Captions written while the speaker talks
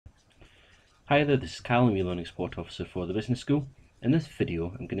Hi there, this is Callum, your Learning Support Officer for the Business School. In this video,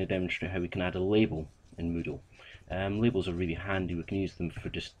 I'm going to demonstrate how we can add a label in Moodle. Labels are really handy. We can use them for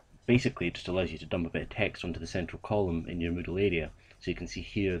basically it just allows you to dump a bit of text onto the central column in your Moodle area. So you can see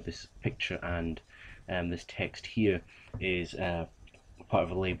here this picture and this text here is part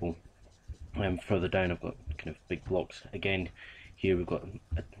of a label. Further down I've got kind of big blocks. Again, here we've got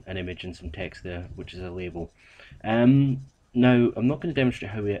an image and some text there, which is a label. Now, I'm not going to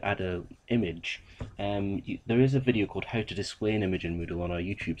demonstrate how we add an image. There is a video called How to Display an Image in Moodle on our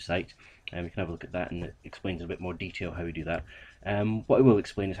YouTube site. You can have a look at that, and it explains in a bit more detail how we do that. What I will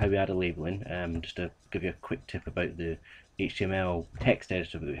explain is how we add a label in, just to give you a quick tip about the HTML text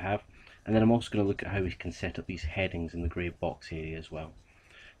editor that we have. And then I'm also going to look at how we can set up these headings in the grey box area as well.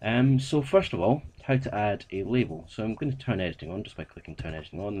 So first of all, how to add a label. So I'm going to turn editing on just by clicking turn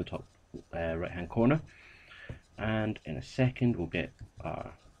editing on in the top right hand corner, and in a second we'll get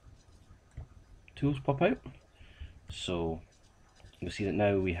our tools pop out. So you'll see that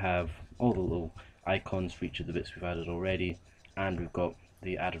now we have all the little icons for each of the bits we've added already, and we've got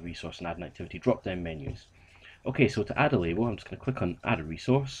the add a resource and add an activity drop down menus. Okay, so to add a label, I'm just going to click on add a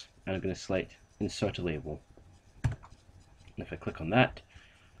resource, and I'm going to select insert a label. And if I click on that,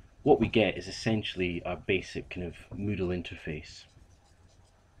 what we get is essentially our basic kind of Moodle interface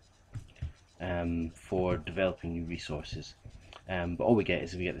for developing new resources. But all we get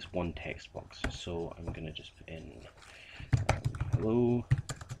is we get this one text box. So I'm going to just put in hello,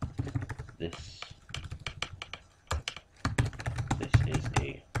 this is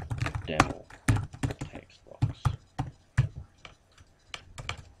a demo text box.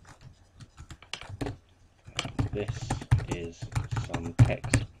 This is some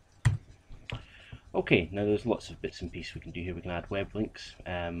text. Okay, now there's lots of bits and pieces we can do here. We can add web links,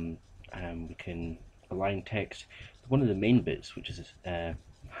 we can align text. One of the main bits, which is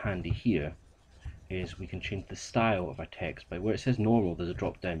handy here, is we can change the style of our text. By where it says normal, there's a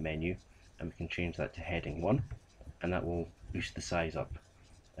drop down menu, and we can change that to heading 1, and that will boost the size up.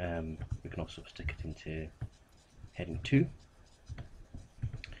 We can also stick it into heading 2.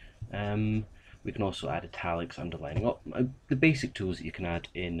 We can also add italics, underlining, the basic tools that you can add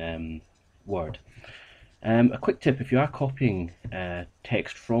in Word. A quick tip: if you are copying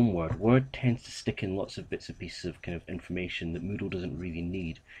text from Word, Word tends to stick in lots of bits and pieces of kind of information that Moodle doesn't really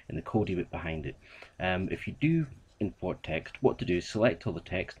need in the codey bit behind it. If you do import text, what to do is select all the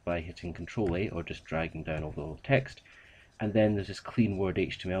text by hitting Ctrl A or just dragging down all the text, and then there's this Clean Word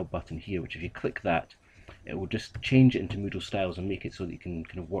HTML button here, which if you click that, it will just change it into Moodle styles and make it so that you can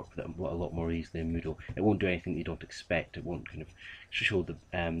kind of work with it a lot more easily in Moodle. It won't do anything that you don't expect. It won't kind of show the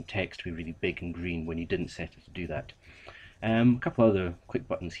text to be really big and green when you didn't set it to do that. A couple other quick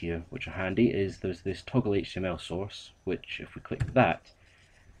buttons here which are handy is there's this toggle HTML source, which if we click that,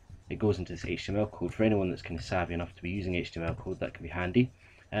 it goes into this HTML code. For anyone that's kind of savvy enough to be using HTML code, that can be handy.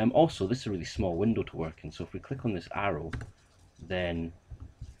 Also, this is a really small window to work in, so if we click on this arrow, then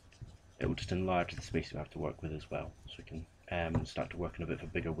it will just enlarge the space we have to work with as well, so we can start to work in a bit of a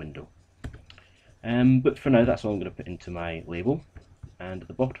bigger window. But for now, that's all I'm going to put into my label, and at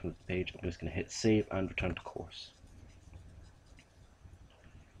the bottom of the page I'm just going to hit save and return to course.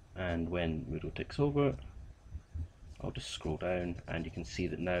 And when Moodle ticks over, I'll just scroll down, and you can see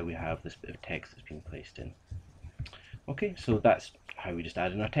that now we have this bit of text that's been placed in. Okay, so that's how we just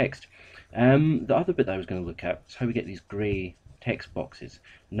add in our text. The other bit that I was going to look at is how we get these grey text boxes.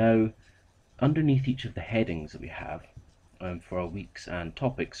 Now, underneath each of the headings that we have for our weeks and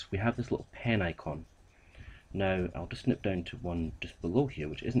topics, we have this little pen icon. Now, I'll just snip down to one just below here,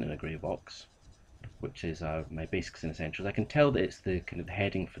 which isn't in a grey box, which is my basics and essentials. I can tell that it's the kind of the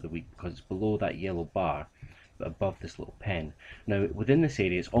heading for the week because it's below that yellow bar, but above this little pen. Now, within this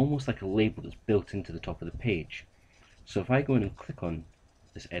area, it's almost like a label that's built into the top of the page. So if I go in and click on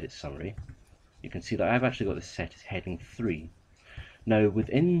this edit summary, you can see that I've actually got this set as heading 3. Now,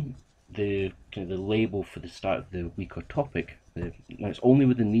 within the kind of the label for the start of the week or topic, now it's only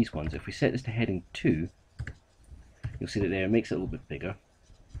within these ones. If we set this to heading 2, you'll see that there it makes it a little bit bigger.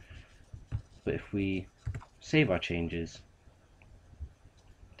 But if we save our changes,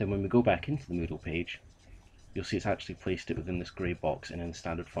 then when we go back into the Moodle page, you'll see it's actually placed it within this grey box and in the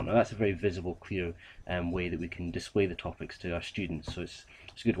standard font. Now that's a very visible, clear way that we can display the topics to our students, so it's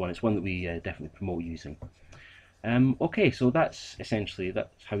a good one. It's one that we definitely promote using. Okay, so that's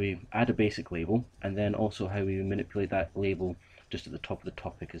how we add a basic label, and then also how we manipulate that label just at the top of the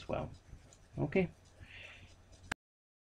topic as well. Okay.